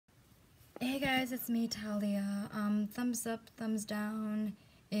Hey guys, it's me, Talia. Thumbs up, thumbs down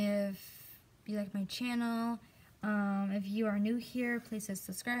if you like my channel. If you are new here, please hit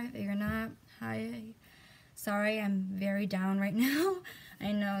subscribe. If you're not, hi. Sorry, I'm very down right now.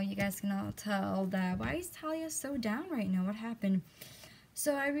 I know you guys can all tell that. Why is Talia so down right now? What happened?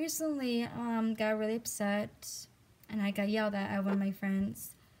 So I recently got really upset and I got yelled at one of my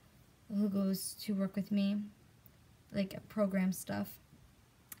friends who goes to work with me, like program stuff.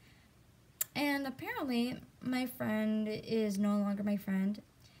 And apparently, my friend is no longer my friend.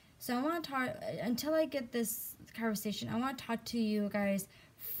 So I want to talk, until I get this conversation, I want to talk to you guys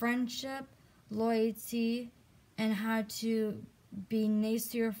friendship, loyalty, and how to be nice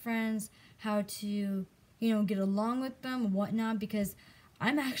to your friends, how to, get along with them, whatnot, because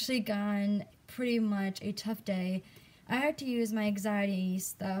I'm actually gone pretty much a tough day. I had to use my anxiety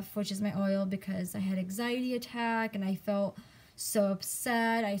stuff, which is my oil, because I had anxiety attack and I felt so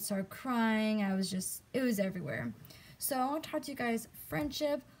upset. I started crying. It was everywhere. So I want to talk to you guys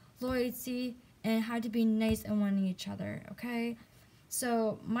friendship, loyalty, and how to be nice and wanting each other, okay?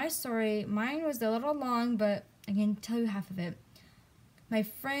 So my story, mine was a little long, but I can tell you half of it. My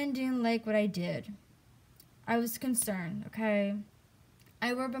friend didn't like what I did. I was concerned, okay?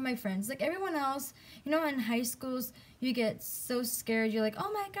 I worry about my friends. Like everyone else, in high schools, you get so scared. You're like,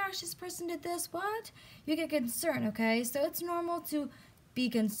 oh my gosh, this person did this. What? You get concerned, okay? So it's normal to be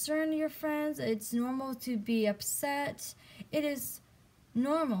concerned to your friends. It's normal to be upset. It is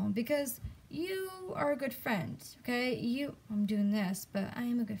normal because you are a good friend, okay? I'm doing this, but I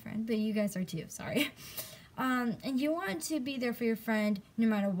am a good friend. But you guys are too, sorry. And you want to be there for your friend no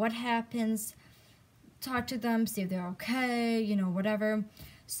matter what happens. Talk to them, see if they're okay, whatever.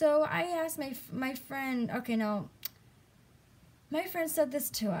 So I asked my friend, okay, no, my friend said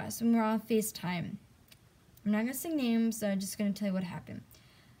this to us when we were on FaceTime. I'm not going to say names, so I'm just going to tell you what happened.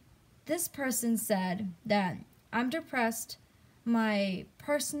 This person said that I'm depressed, my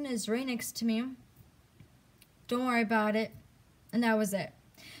person is right next to me, don't worry about it, and that was it.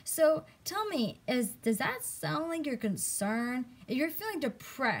 So tell me, does that sound like you're concerned? If you're feeling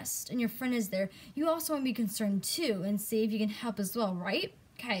depressed and your friend is there, you also want to be concerned too and see if you can help as well, right?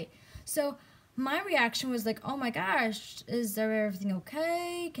 Okay, so my reaction was like, oh my gosh, is everything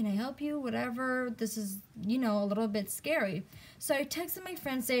okay? Can I help you? Whatever. This is, a little bit scary. So I texted my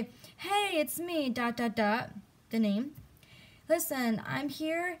friend, say, hey, it's me, ... the name. Listen, I'm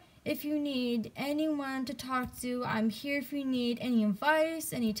here if you need anyone to talk to. I'm here if you need any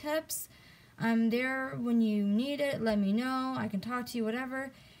advice, any tips. I'm there when you need it. Let me know. I can talk to you,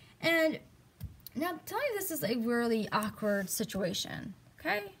 whatever. And now, tell you this is a really awkward situation.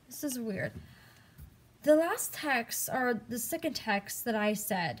 Okay? This is weird. The last text, or the second text that I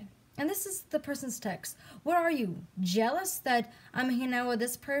said, and this is the person's text. What are you, jealous that I'm hanging out with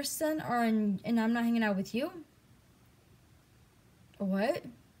this person and I'm not hanging out with you? What?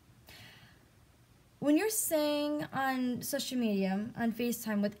 When you're saying on social media, on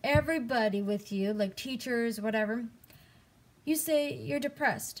FaceTime with everybody with you, like teachers, whatever, you say you're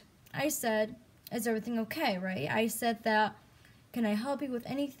depressed. I said, is everything okay, right? I said that, can I help you with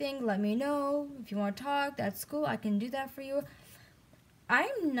anything? Let me know. If you want to talk, that's cool. I can do that for you. I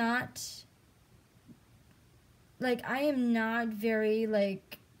am not very,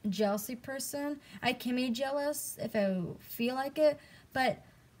 jealousy person. I can be jealous if I feel like it, but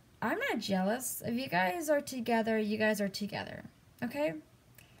I'm not jealous. If you guys are together, you guys are together. Okay?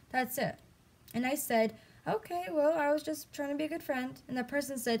 That's it. And I said, okay, well, I was just trying to be a good friend. And the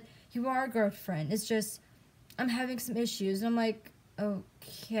person said, you are a good friend. It's just, I'm having some issues. And I'm like,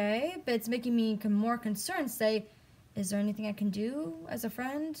 okay, but it's making me more concerned. Say, is there anything I can do as a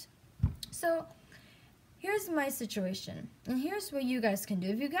friend? So here's my situation. And here's what you guys can do.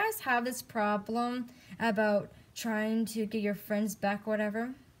 If you guys have this problem about trying to get your friends back or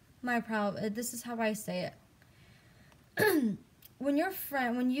whatever, this is how I say it. When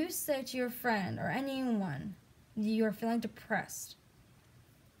you say to your friend or anyone you're feeling depressed,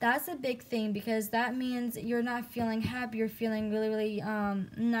 that's a big thing because that means you're not feeling happy, you're feeling really, really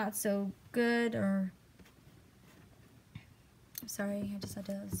not so good, or sorry, I just had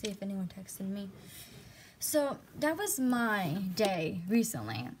to see if anyone texted me. So that was my day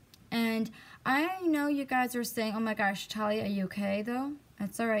recently. And I know you guys are saying, oh my gosh, Talia, are you okay though?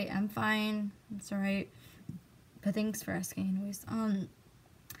 It's alright, I'm fine. It's alright. But thanks for asking anyways.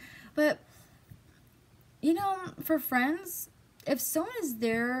 But for friends, if someone is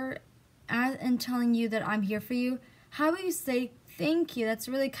there and telling you that I'm here for you, how about you say thank you? That's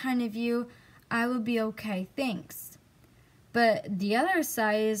really kind of you. I will be okay. Thanks. But the other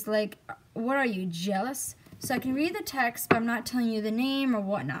side is like, what are you, jealous So I can read the text, but I'm not telling you the name or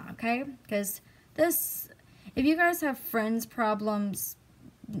whatnot, okay? Because this, if you guys have friends problems,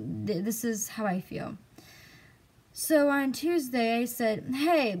 this is how I feel. So on Tuesday, I said,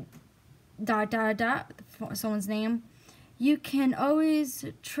 hey, ... someone's name. You can always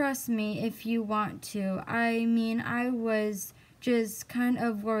trust me if you want to. I mean, I was just kind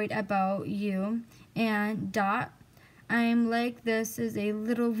of worried about you. And ... I'm like, this is a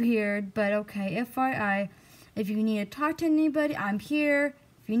little weird, but okay. FYI, if you need to talk to anybody, I'm here.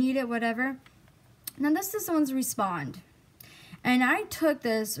 If you need it, whatever. Now, this is someone's respond. And I took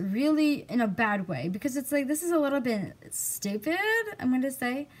this really in a bad way because it's like, this is a little bit stupid, I'm going to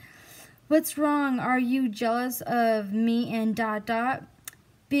say. What's wrong? Are you jealous of me and ...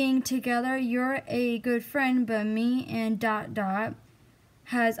 being together? You're a good friend, but me and ...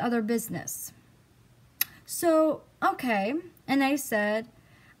 has other business. So, okay. And I said,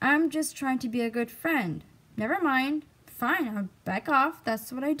 I'm just trying to be a good friend. Never mind. Fine, I'll back off.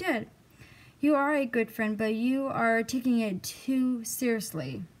 That's what I did. You are a good friend, but you are taking it too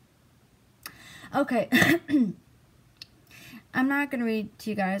seriously. Okay. I'm not going to read to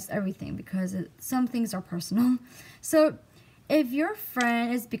you guys everything because some things are personal. So, if your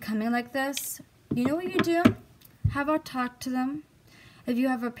friend is becoming like this, you know what you do? Have a talk to them. If you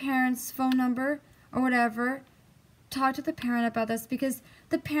have a parent's phone number or whatever, talk to the parent about this because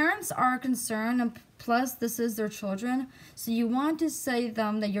the parents are concerned, and plus this is their children. So you want to say to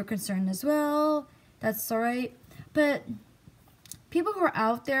them that you're concerned as well. That's alright. But people who are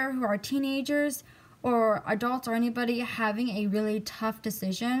out there who are teenagers or adults or anybody having a really tough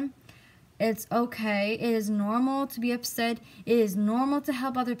decision, it's okay. It is normal to be upset. It is normal to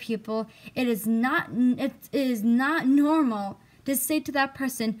help other people. It is not normal to say to that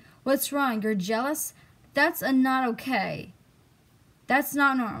person, what's wrong? You're jealous? That's not okay. That's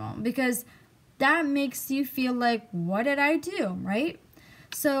not normal because that makes you feel like, what did I do, right?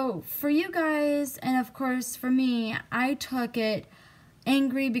 So for you guys, and of course for me, I took it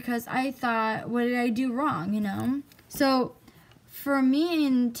angry because I thought, what did I do wrong, you know? So for me,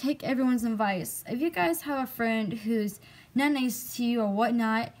 and take everyone's advice, if you guys have a friend who's not nice to you or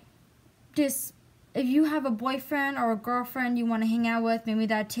whatnot, just, if you have a boyfriend or a girlfriend you want to hang out with, maybe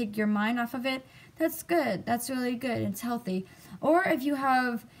that take your mind off of it, that's good. That's really good. It's healthy. Or if you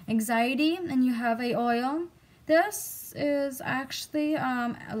have anxiety and you have a oil, this is actually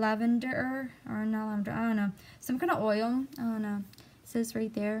lavender, or not lavender, I don't know, some kind of oil. I don't know. It says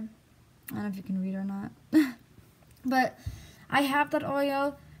right there. I don't know if you can read or not. But I have that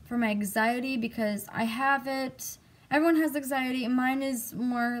oil for my anxiety because I have it. Everyone has anxiety. Mine is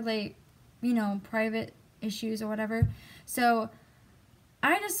more like, you know, private issues or whatever. So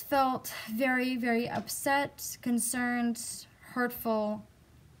I just felt very, very upset, concerned, hurtful,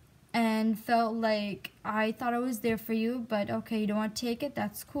 and felt like I thought I was there for you, but okay, you don't want to take it,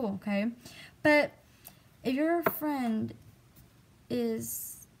 that's cool, okay? But if your friend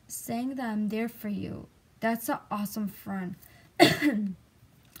is saying that I'm there for you, that's an awesome friend.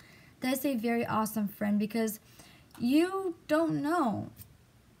 That's a very awesome friend because you don't know.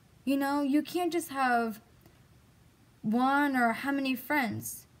 You know, you can't just have one or how many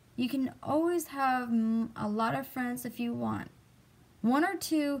friends. You can always have a lot of friends if you want. One or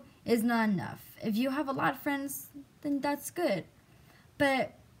two is not enough. If you have a lot of friends, then that's good.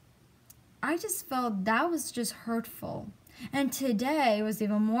 But I just felt that was just hurtful. And today was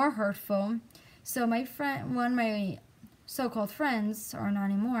even more hurtful. So my friend, one of my so-called friends, or not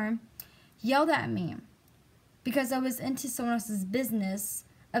anymore, yelled at me because I was into someone else's business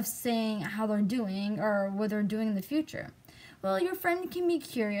of saying how they're doing or what they're doing in the future. Well, your friend can be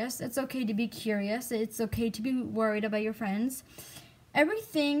curious. It's okay to be curious. It's okay to be worried about your friends.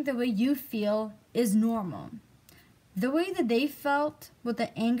 Everything the way you feel is normal. The way that they felt with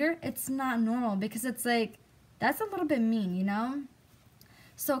the anger, it's not normal because it's like, that's a little bit mean, you know?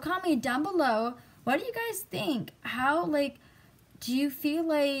 So comment down below, what do you guys think? How, like, do you feel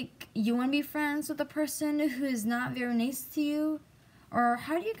like you want to be friends with a person who is not very nice to you? Or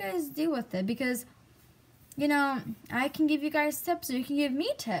how do you guys deal with it? Because, you know, I can give you guys tips, or you can give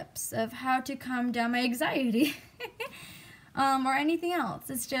me tips of how to calm down my anxiety. Or anything else.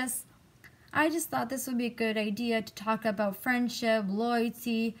 It's just, I just thought this would be a good idea to talk about friendship,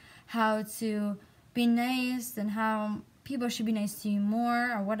 loyalty, how to be nice, and how people should be nice to you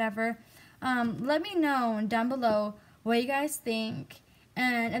more, or whatever. Let me know down below what you guys think.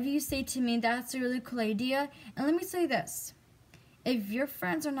 And if you say to me, that's a really cool idea. And let me say this. If your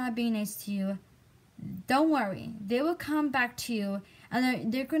friends are not being nice to you, don't worry. They will come back to you,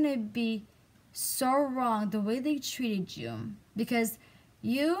 and they're going to be so wrong the way they treated you. Because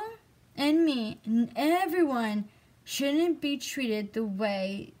you and me and everyone shouldn't be treated the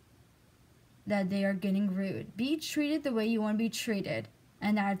way that they are getting rude. Be treated the way you want to be treated,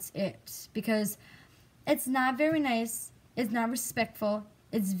 and that's it. Because it's not very nice, it's not respectful,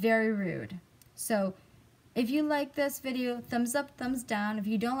 it's very rude. So if you like this video, thumbs up, thumbs down. If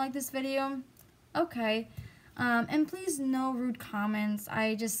you don't like this video, okay. And please, no rude comments.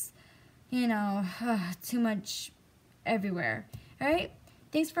 I just, too much everywhere. Alright?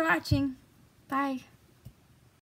 Thanks for watching. Bye.